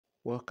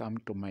Welcome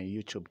to my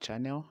YouTube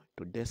channel.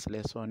 Today's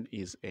lesson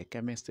is a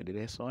chemistry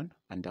lesson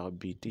and I'll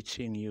be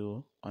teaching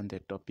you on the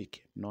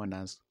topic known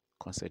as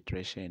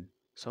concentration.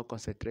 So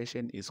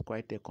concentration is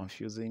quite a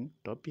confusing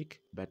topic,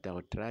 but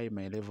I'll try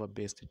my level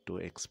best to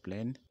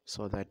explain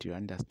so that you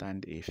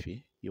understand if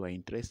you are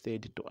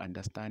interested to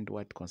understand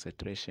what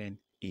concentration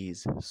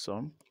is.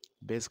 So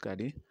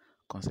basically,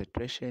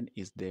 concentration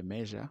is the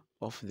measure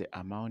of the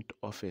amount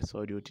of a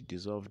solute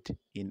dissolved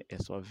in a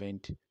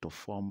solvent to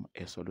form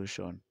a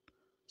solution.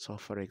 So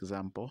for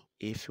example,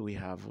 if we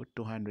have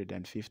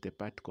 250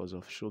 particles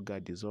of sugar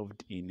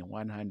dissolved in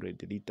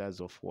 100 liters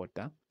of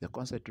water, the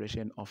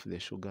concentration of the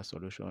sugar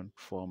solution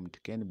formed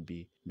can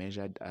be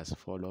measured as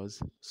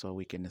follows. So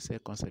we can say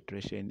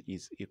concentration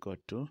is equal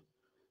to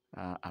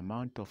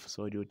amount of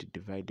solute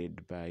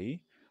divided by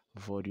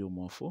volume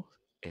of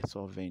a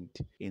solvent.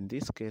 In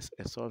this case,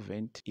 a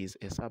solvent is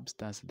a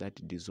substance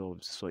that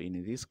dissolves. So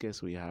in this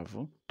case, we have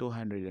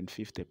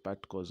 250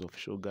 particles of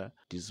sugar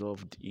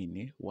dissolved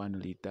in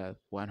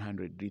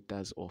 100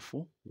 liters of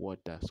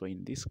water. So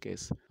in this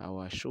case,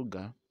 our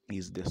sugar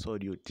is the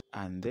solute,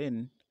 and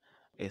then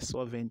a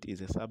solvent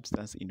is a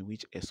substance in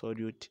which a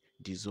solute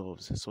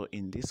dissolves. So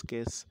in this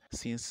case,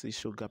 since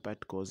sugar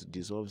particles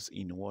dissolves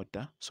in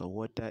water, so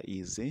water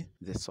is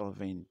the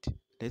solvent.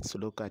 Let's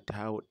look at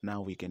how now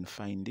we can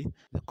find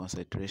the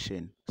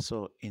concentration.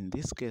 So in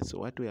this case,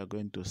 what we are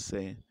going to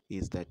say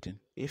is that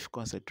if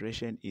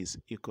concentration is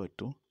equal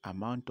to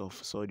amount of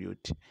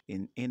solute,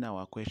 in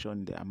our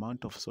question, the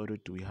amount of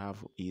solute we have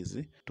is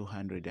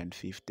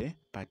 250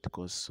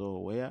 particles. So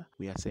where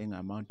we are saying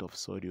amount of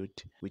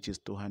solute, which is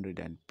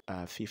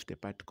 250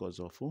 particles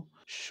of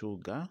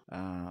sugar,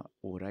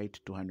 we'll write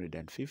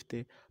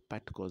 250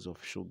 particles of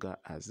sugar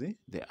as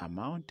the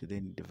amount,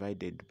 then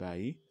divided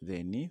by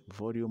the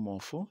volume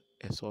of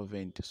a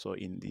solvent. So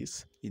in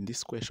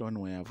this question,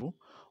 we have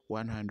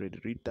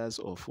 100 liters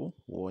of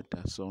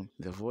water. So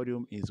the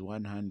volume is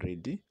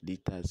 100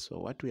 liters. So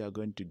what we are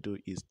going to do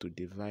is to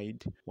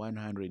divide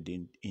 100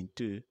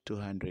 into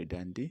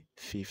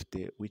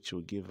 250, which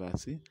will give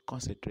us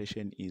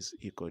concentration is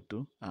equal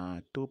to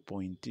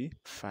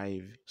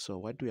 2.5. So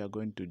what we are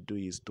going to do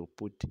is to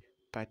put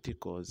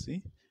particles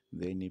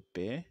then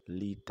per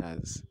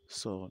liters.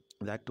 So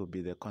that will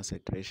be the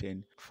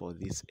concentration for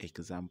this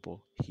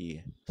example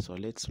here. So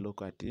let's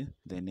look at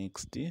the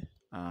next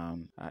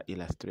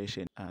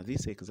illustration.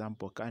 This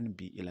example can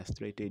be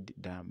illustrated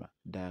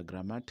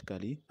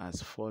diagrammatically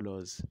as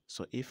follows.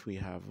 So if we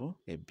have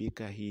a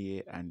beaker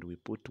here and we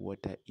put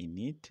water in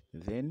it,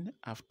 then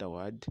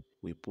afterward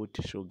we put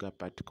sugar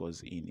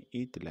particles in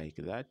it like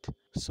that.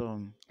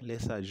 So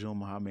let's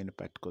assume how many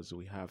particles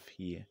we have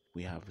here.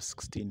 We have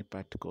 16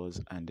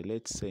 particles, and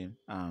let's say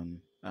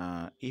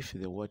if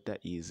the water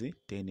is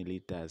 10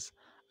 liters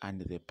and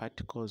the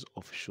particles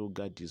of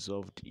sugar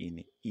dissolved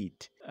in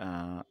it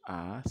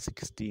are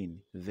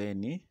 16,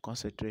 then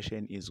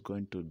concentration is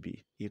going to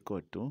be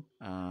equal to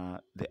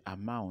the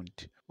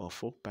amount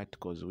of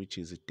particles, which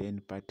is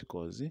 10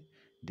 particles,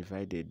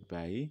 divided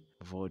by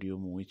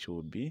volume, which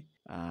will be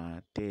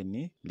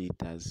 10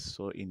 liters.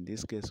 So in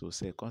this case, we'll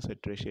say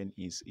concentration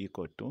is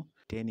equal to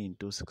 10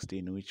 into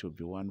 16, which will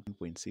be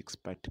 1.6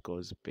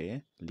 particles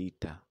per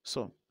liter.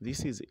 So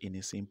this is in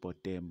a simple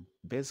term.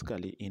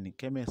 Basically, in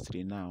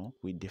chemistry now,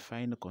 we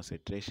define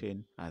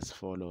concentration as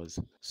follows.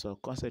 So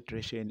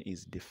concentration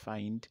is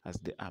defined as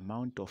the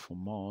amount of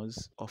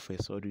moles of a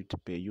solute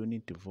per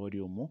unit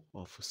volume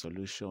of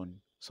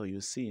solution. So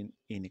you see,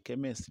 in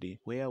chemistry,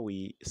 where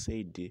we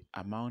say the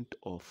amount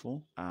of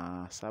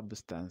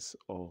substance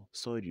or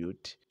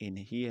solute, in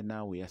here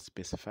now we are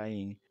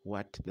specifying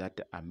what that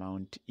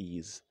amount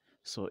is.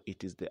 So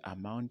it is the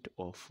amount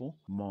of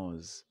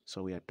moles.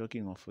 So we are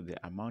talking of the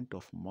amount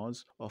of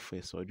moles of a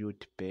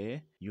solute per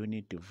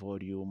unit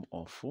volume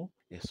of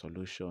a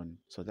solution.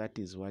 So that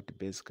is what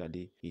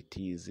basically it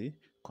is,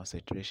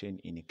 concentration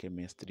in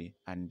chemistry.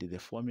 And the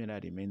formula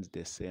remains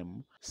the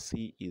same.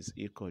 C is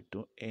equal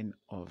to N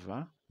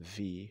over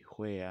V,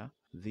 where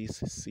this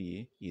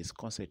C is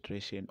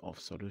concentration of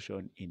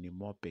solution in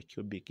mole per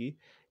cubic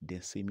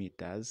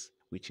decimeters,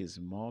 which is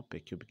mole per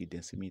cubic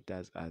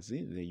decimeters as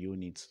the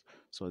units.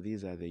 So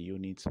these are the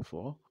units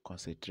for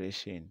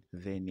concentration.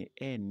 Then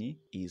N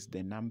is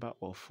the number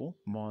of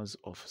moles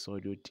of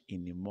solute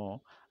in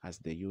mole as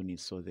the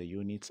units. So the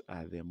units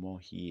are the mole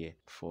here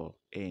for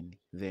N.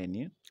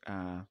 Then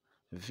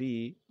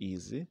V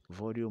is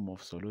volume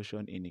of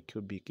solution in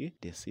cubic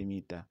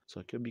decimeter.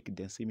 So cubic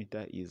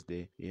decimeter is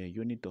the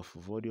unit of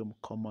volume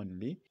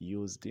commonly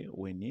used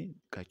when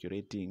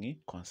calculating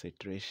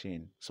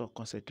concentration. So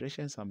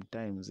concentration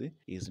sometimes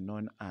is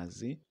known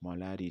as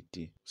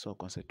molarity. So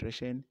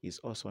concentration is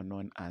also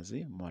known as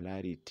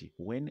molarity.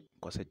 When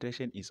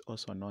concentration is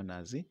also known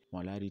as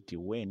molarity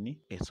when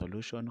a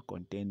solution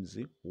contains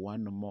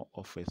 1 mole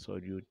of a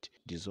solute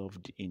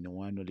dissolved in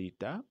 1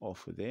 liter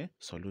of the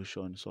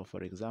solution. So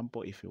for example,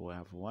 example, if you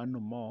have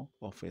 1 mole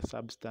of a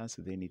substance,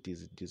 then it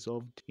is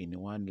dissolved in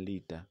 1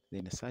 liter,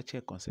 then such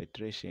a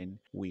concentration,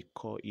 we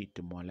call it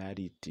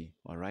molarity.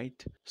 All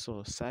right,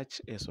 so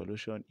such a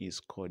solution is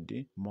called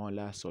the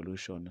molar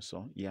solution.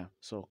 So yeah,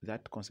 so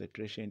that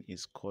concentration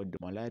is called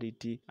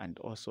molarity, and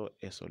also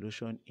a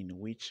solution in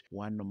which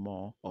 1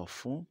 mole of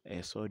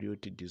a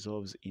solute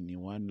dissolves in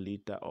 1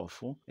 liter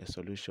of a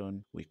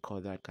solution, we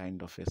call that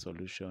kind of a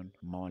solution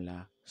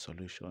molar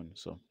solution.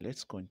 So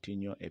let's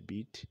continue a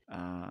bit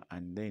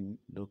and then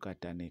look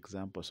at an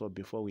example. So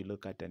before we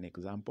look at an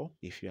example,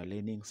 if you are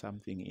learning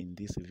something in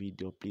this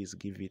video, please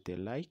give it a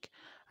like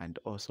and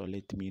also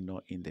let me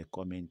know in the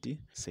comment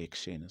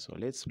section. So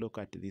let's look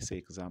at this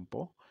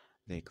example.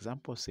 The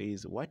example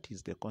says, what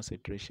is the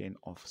concentration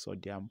of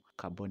sodium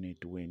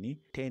carbonate when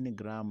 10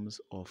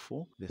 grams of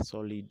the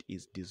solid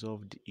is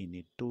dissolved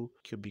in 2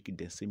 cubic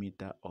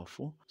decimeter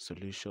of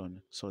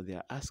solution? So they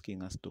are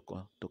asking us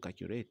to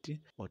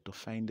calculate or to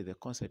find the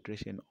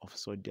concentration of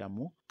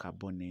sodium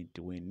carbonate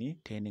when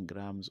 10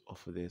 grams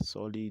of the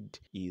solid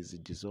is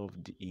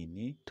dissolved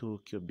in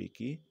 2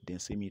 cubic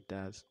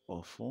decimeters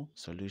of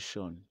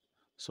solution.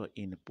 So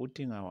in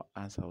putting our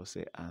answer, I'll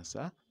say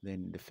answer.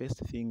 Then the first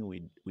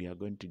thing we are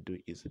going to do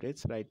is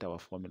let's write our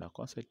formula.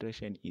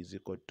 Concentration is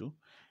equal to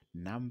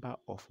number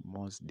of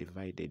moles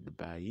divided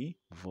by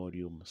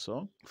volume.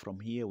 So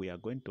from here we are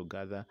going to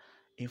gather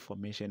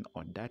information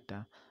or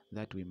data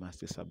that we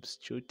must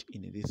substitute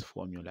in this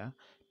formula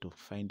to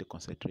find the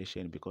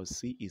concentration, because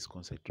C is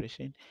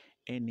concentration,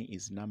 N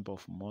is number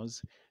of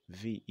moles,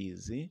 V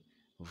is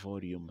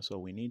volume. So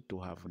we need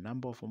to have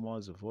number of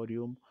moles,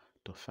 volume,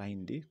 to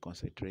find the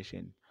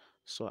concentration.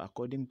 So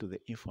according to the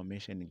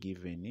information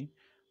given,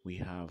 we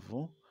have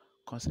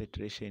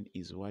concentration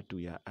is what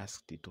we are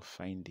asked to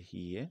find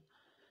here.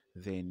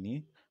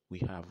 Then we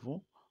have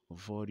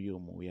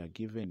volume. We are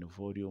given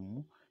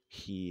volume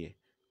here.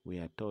 We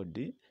are told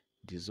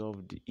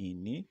dissolved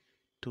in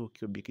 2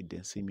 cubic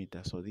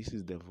decimeter. So this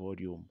is the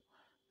volume.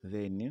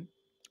 Then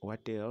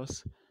what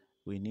else?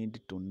 We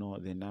need to know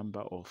the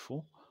number of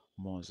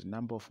moles.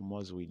 Number of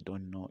moles, we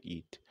don't know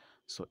it.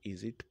 So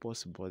is it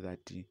possible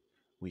that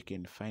we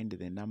can find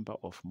the number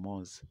of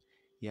moles?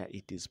 Yeah,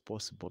 it is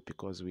possible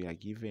because we are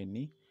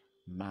given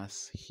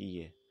mass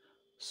here.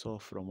 So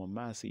from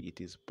mass,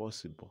 it is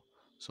possible.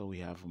 So we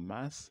have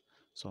mass.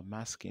 So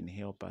mass can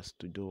help us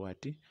to do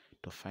what?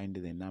 To find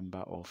the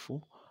number of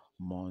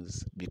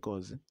moles,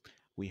 because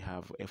we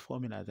have a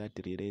formula that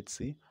relates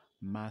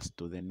mass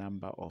to the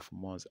number of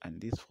moles, and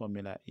this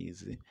formula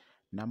is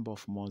number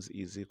of moles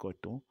is equal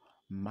to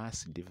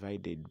mass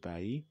divided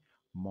by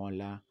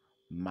molar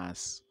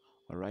mass.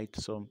 All right,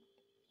 so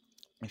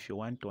if you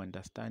want to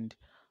understand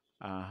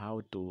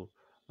how to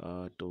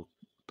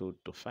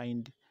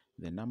find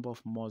the number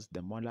of moles,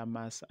 the molar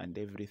mass, and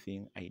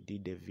everything, I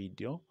did a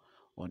video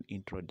on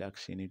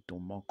introduction to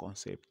more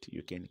concept.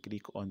 You can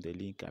click on the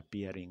link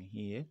appearing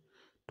here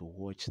to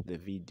watch the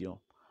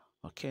video.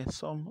 Okay,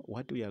 so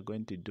what we are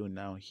going to do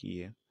now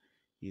here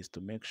is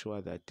to make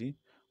sure that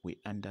we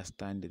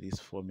understand this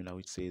formula,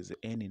 which says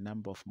any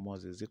number of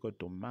moles is equal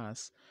to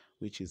mass,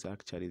 which is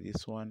actually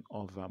this one,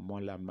 over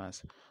molar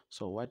mass.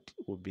 So what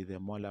would be the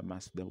molar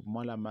mass? The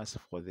molar mass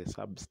for the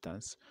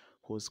substance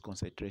whose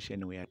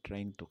concentration we are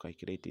trying to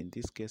calculate. In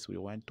this case, we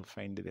want to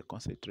find the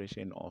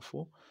concentration of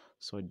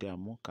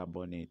sodium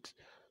carbonate.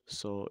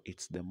 So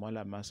it's the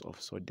molar mass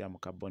of sodium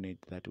carbonate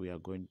that we are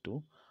going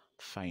to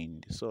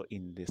find. So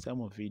in the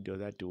same video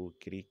that you will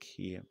click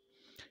here,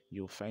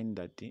 you'll find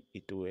that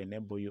it will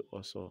enable you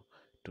also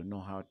to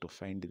know how to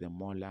find the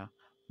molar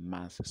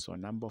mass. So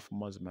number of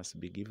moles must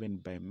be given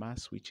by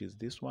mass, which is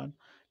this one,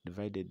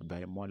 divided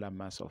by molar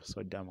mass of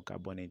sodium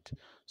carbonate.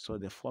 So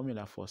the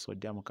formula for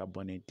sodium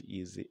carbonate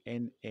is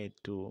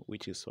Na2,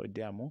 which is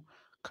sodium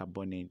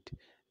carbonate.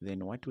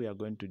 Then what we are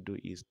going to do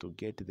is to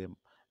get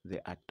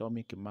the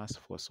atomic mass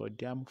for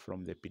sodium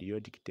from the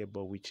periodic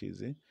table, which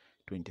is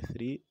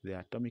 23, the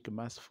atomic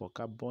mass for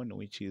carbon,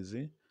 which is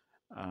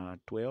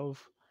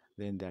 12,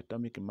 then the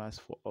atomic mass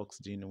for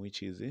oxygen,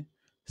 which is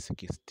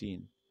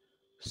 16.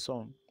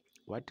 So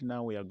what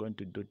now we are going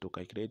to do to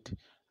calculate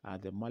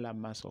the molar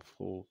mass of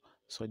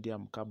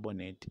sodium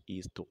carbonate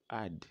is to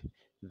add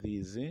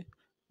these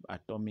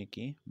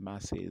atomic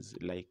masses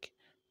like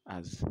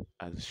as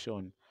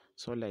shown.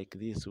 So like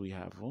this, we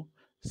have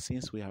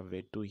since we have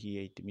a 2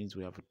 here, it means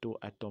we have 2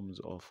 atoms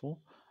of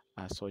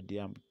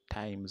sodium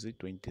times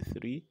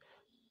 23,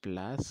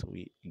 plus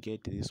we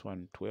get this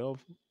one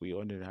 12. We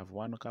only have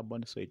 1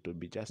 carbon, so it will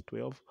be just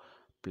 12,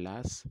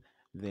 plus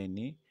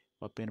then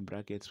open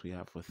brackets, we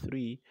have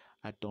 3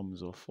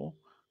 atoms of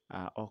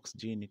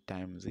oxygen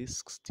times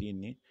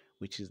 16,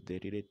 which is the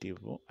relative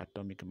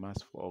atomic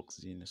mass for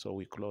oxygen. So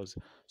we close.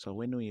 So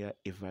when we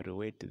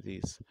evaluate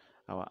this,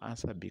 our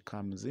answer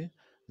becomes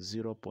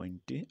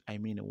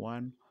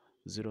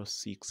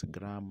 106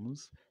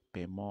 grams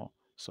per mole.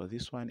 So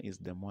this one is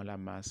the molar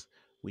mass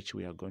which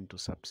we are going to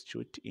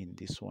substitute in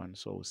this one.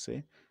 So we'll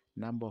say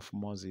number of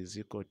moles is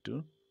equal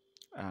to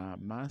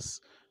mass,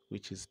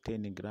 which is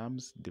 10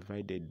 grams,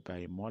 divided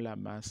by molar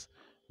mass,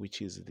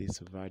 which is this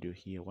value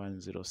here,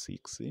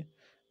 106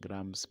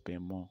 grams per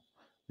mole.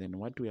 Then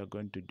what we are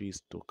going to do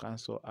is to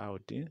cancel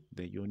out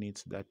the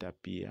units that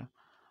appear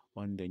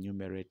on the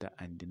numerator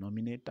and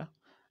denominator.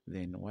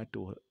 Then what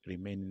will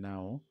remain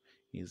now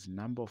is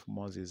number of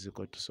moles is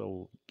equal to, so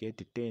we'll get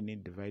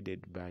 10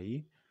 divided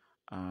by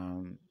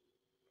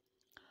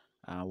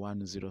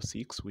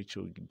 106, which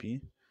will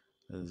be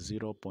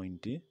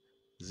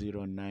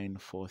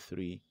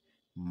 0.0943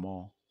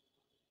 mole.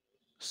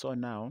 So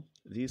now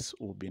this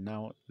will be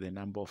now the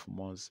number of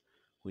moles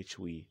which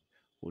we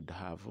would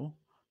have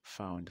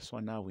found. So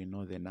now we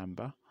know the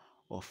number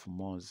of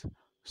moles.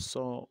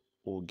 So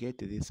we'll get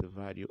this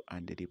value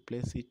and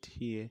replace it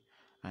here,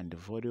 and the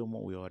volume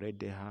we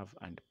already have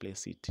and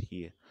place it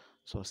here.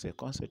 So the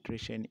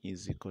concentration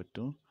is equal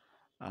to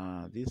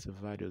this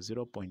value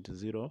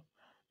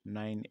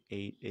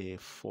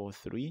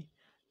 0.09843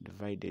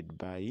 divided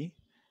by,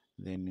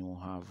 then you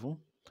have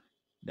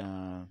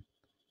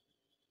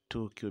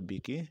 2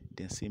 cubic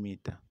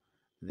decimeter.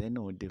 Then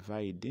we'll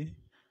divide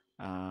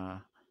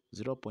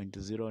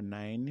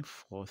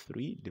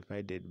 0.0943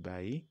 divided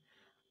by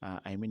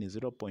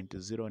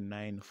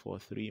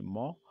 0.0943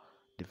 mole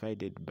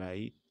divided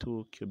by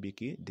 2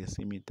 cubic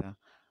decimeter.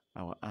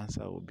 Our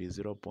answer will be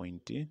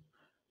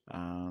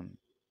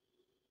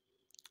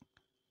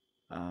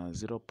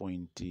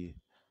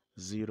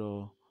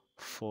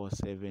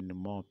 0.047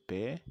 mole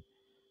per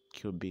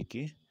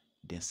cubic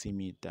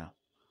decimeter.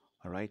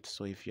 Alright,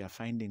 so if you are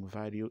finding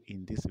value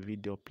in this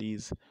video,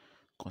 please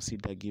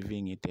consider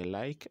giving it a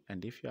like,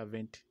 and if you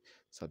haven't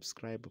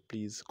subscribed,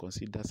 please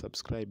consider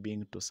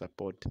subscribing to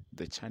support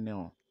the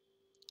channel.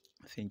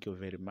 Thank you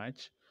very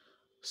much.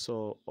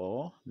 So,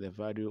 or the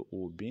value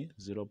will be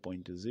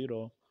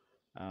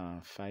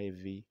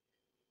 0.05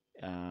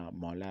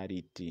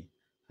 molarity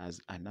as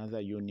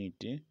another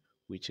unit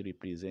which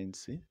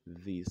represents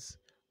this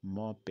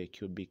mole per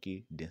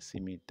cubic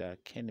decimeter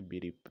can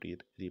be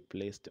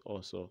replaced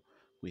also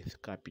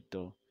with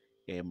capital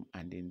M,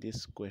 and in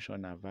this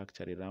question I've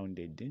actually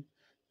rounded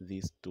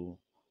this to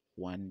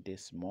 1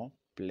 decimal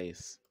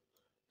place.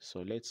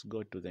 So let's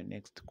go to the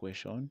next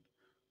question.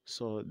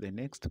 So the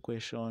next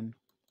question,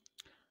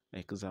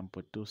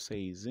 example 2,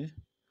 says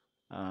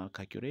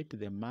calculate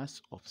the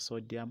mass of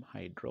sodium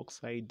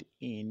hydroxide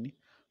in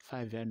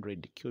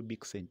 500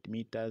 cubic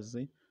centimeters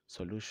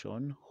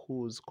solution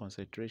whose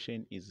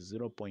concentration is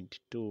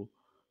 0.2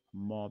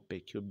 mole per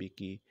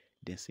cubic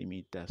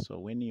decimeter. So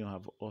when you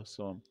have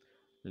also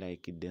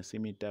like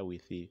decimeter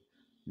with a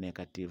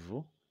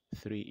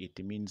 -3, it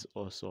means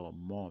also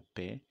mole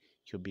per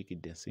cubic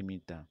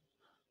decimeter.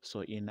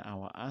 So in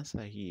our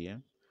answer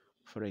here,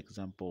 for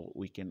example,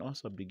 we can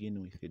also begin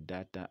with the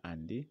data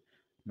and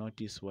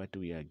notice what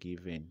we are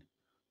given.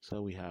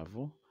 So we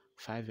have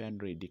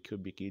 500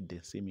 cubic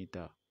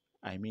decimeter,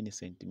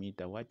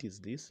 centimeter. What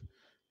is this?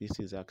 This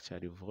is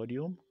actually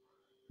volume.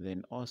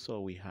 Then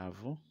also we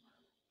have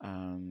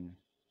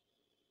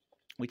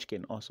which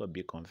can also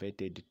be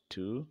converted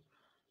to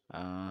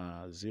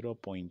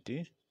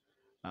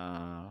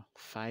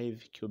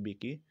 0.5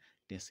 cubic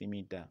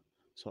decimeter.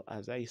 So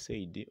as I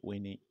said,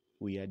 when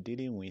we are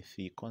dealing with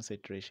the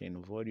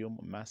concentration, volume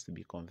must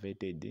be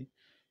converted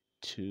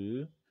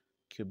to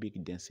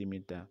cubic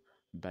decimeter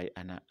by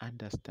an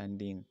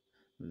understanding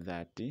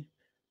that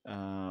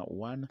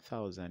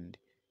 1000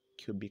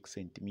 cubic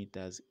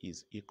centimeters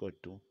is equal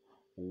to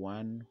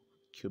 1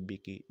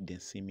 cubic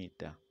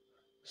decimeter.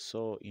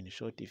 So in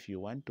short, if you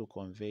want to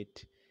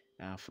convert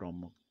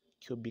from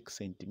cubic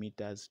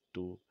centimeters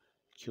to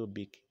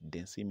cubic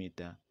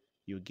decimeter,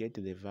 you get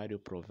the value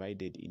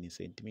provided in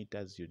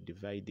centimeters, you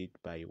divide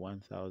it by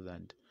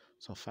 1000.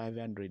 So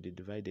 500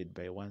 divided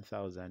by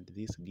 1000,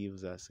 this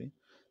gives us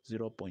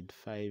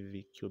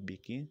 0.5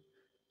 cubic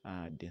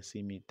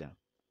decimeter.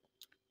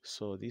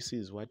 So this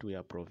is what we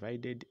are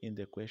provided in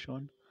the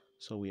question.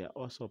 So we are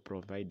also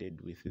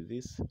provided with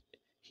this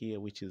here,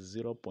 which is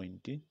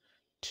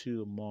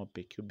 0.2 mole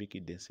per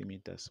cubic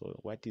decimeter. So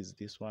what is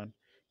this one?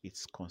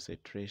 It's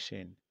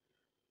concentration.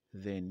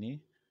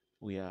 Then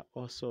we are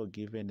also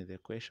given the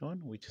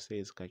question which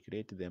says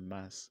calculate the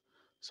mass.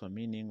 So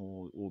meaning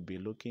we'll be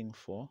looking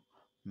for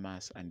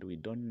mass, and we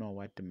don't know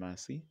what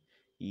mass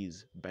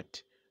is,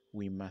 but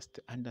we must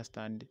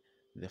understand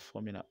the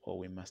formula, or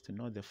we must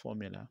know the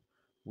formula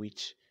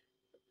which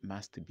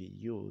must be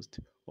used,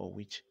 or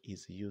which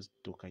is used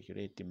to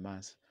calculate the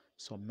mass.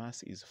 So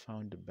mass is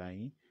found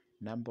by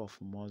number of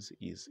moles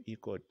is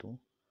equal to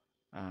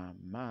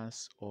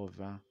mass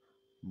over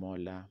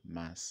molar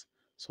mass.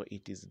 So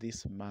it is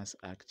this mass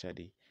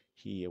actually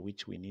here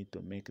which we need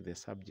to make the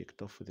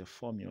subject of the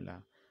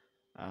formula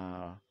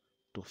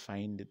to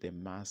find the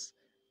mass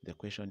the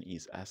question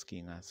is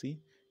asking us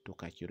to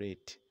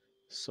calculate.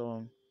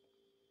 So,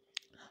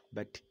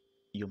 but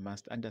you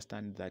must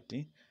understand that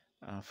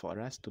for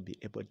us to be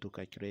able to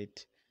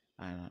calculate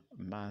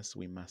mass,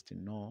 we must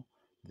know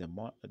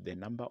the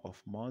number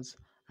of moles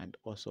and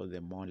also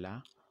the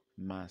molar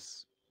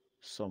mass.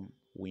 So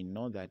we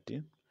know that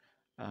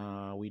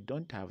we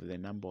don't have the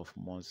number of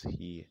moles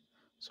here.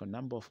 So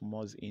number of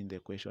moles in the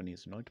question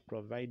is not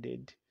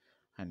provided,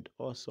 and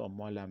also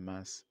molar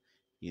mass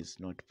is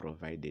not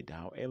provided.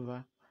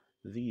 However,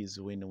 these,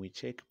 when we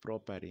check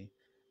properly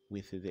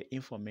with the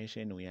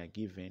information we are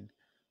given,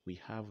 we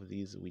have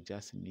these, we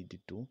just need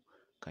to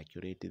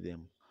calculate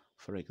them.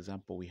 For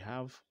example, we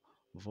have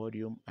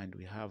volume and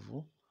we have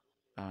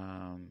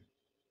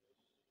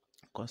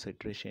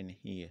concentration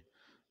here.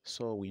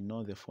 So we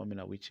know the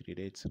formula which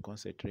relates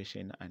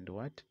concentration and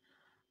what?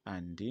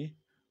 And the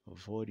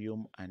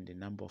volume and the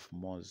number of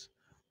moles,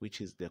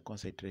 which is the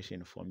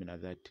concentration formula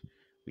that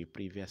we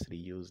previously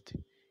used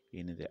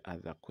in the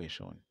other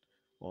question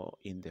or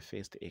in the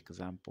first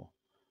example.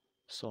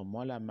 So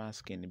molar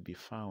mass can be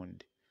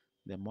found.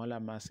 The molar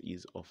mass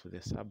is of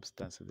the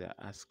substance they're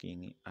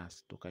asking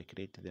us to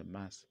calculate the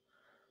mass.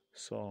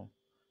 So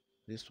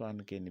this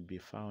one can be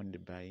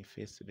found by,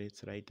 first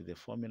let's write the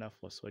formula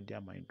for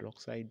sodium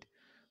hydroxide,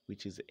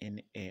 which is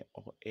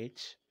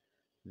NaOH.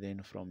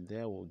 Then from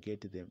there we'll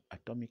get the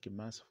atomic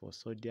mass for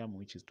sodium,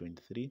 which is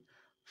 23,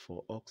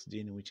 for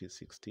oxygen, which is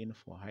 16,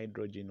 for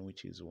hydrogen,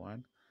 which is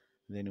 1.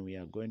 Then we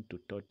are going to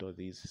total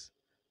these.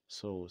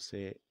 So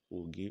say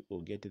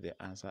we'll get the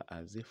answer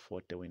as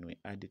 40. When we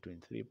add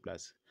 23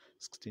 plus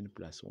 16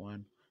 plus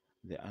 1,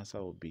 the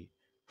answer will be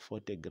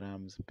 40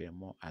 grams per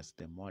mole as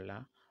the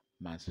molar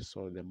mass.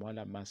 So the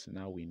molar mass,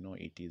 now we know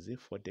it is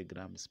 40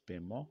 grams per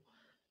mole.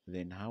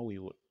 Then how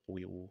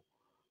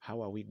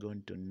are we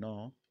going to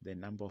know the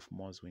number of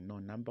moles? We know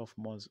number of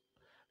moles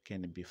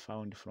can be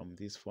found from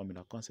this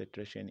formula.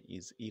 Concentration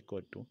is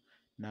equal to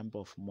number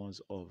of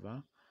moles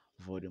over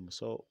volume.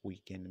 So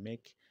we can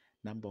make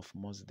number of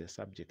moles the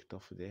subject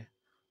of the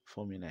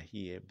formula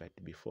here, but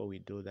before we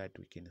do that,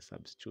 we can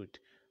substitute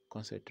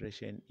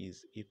concentration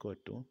is equal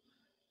to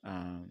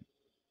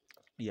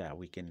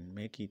we can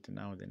make it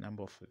now the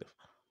number of the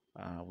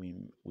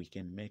we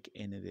can make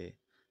any the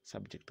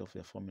subject of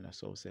the formula.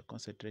 So say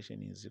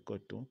concentration is equal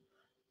to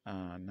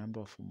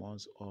number of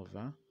moles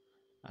over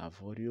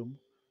volume.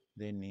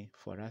 Then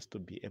for us to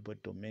be able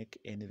to make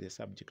any the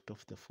subject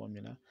of the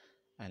formula,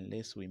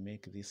 unless we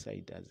make this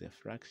side as a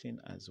fraction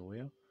as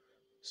well,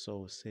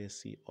 so say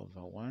C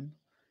over 1.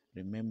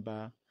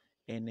 Remember,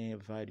 any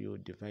value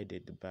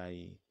divided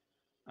by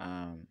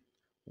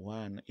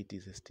 1, it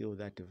is still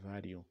that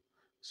value.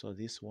 So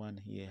this one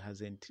here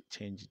hasn't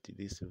changed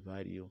this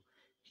value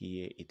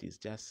here. It is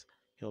just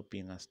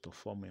helping us to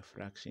form a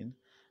fraction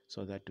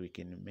so that we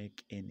can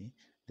make any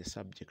the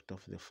subject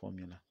of the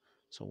formula.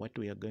 So what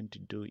we are going to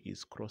do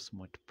is cross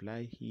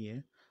multiply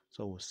here.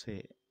 So we'll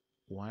say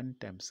 1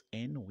 times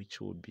n,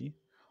 which will be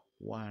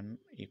 1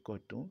 equal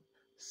to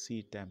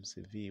C times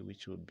V,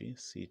 which will be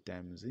C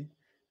times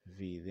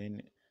V.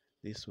 Then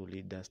this will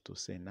lead us to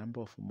say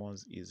number of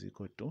moles is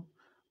equal to,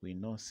 we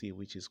know C,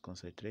 which is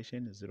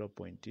concentration,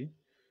 0.2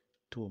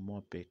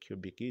 mole per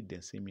cubic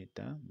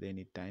decimeter. Then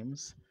it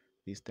times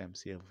this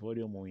times here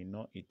volume, we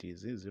know it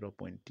is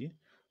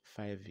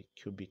 0.5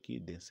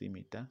 cubic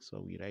decimeter.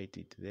 So we write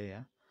it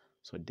there.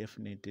 So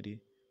definitely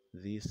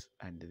this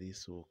and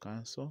this will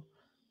cancel.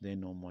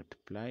 Then we'll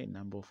multiply.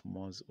 Number of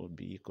moles will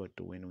be equal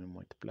to, when we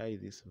multiply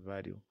this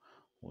value,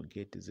 we'll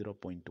get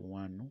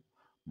 0.1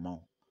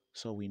 mole.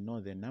 So we know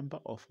the number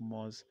of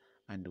moles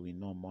and we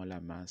know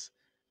molar mass.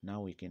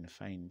 Now we can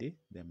find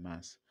the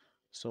mass.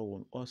 So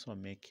we'll also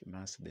make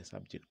mass the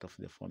subject of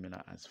the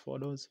formula as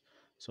follows.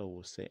 So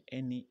we'll say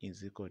N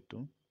is equal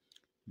to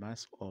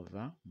mass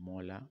over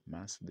molar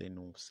mass. Then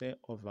we'll say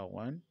over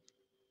 1.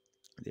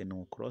 Then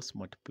we'll cross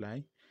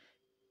multiply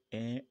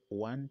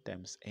 1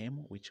 times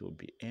m, which will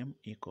be m,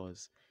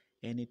 equals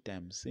N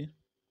times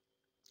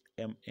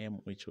mm,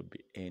 which will be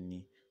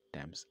N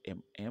times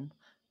mm.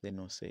 Then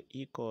we'll say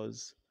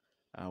equals,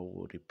 I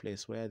will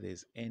replace where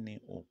there's N,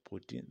 we'll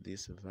put in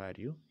this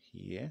value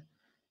here,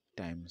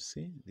 times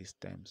this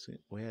times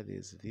where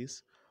there's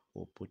this,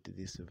 we'll put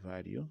this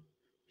value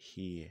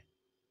here.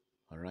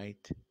 All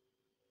right,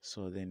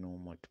 so then we'll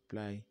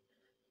multiply.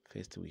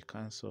 First we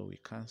cancel,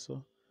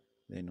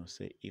 then we'll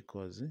say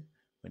equals,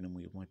 when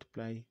we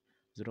multiply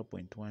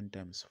 0.1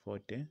 times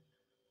 40,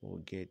 we'll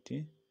get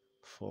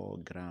 4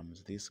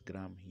 grams. This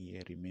gram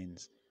here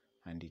remains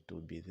and it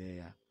will be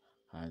there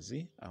as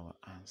our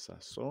answer.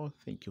 So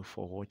thank you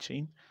for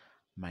watching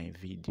my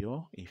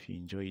video. If you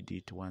enjoyed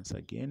it, once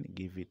again,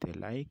 give it a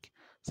like,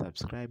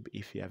 subscribe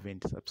if you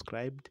haven't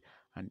subscribed,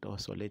 and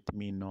also let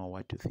me know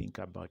what you think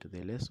about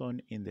the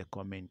lesson in the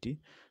comment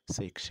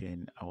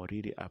section. I will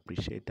really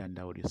appreciate and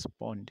I will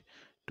respond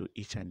to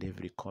each and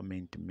every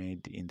comment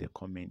made in the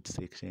comment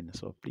section.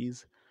 So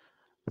please,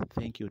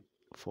 thank you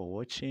for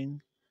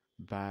watching.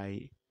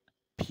 Bye.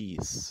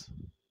 Peace.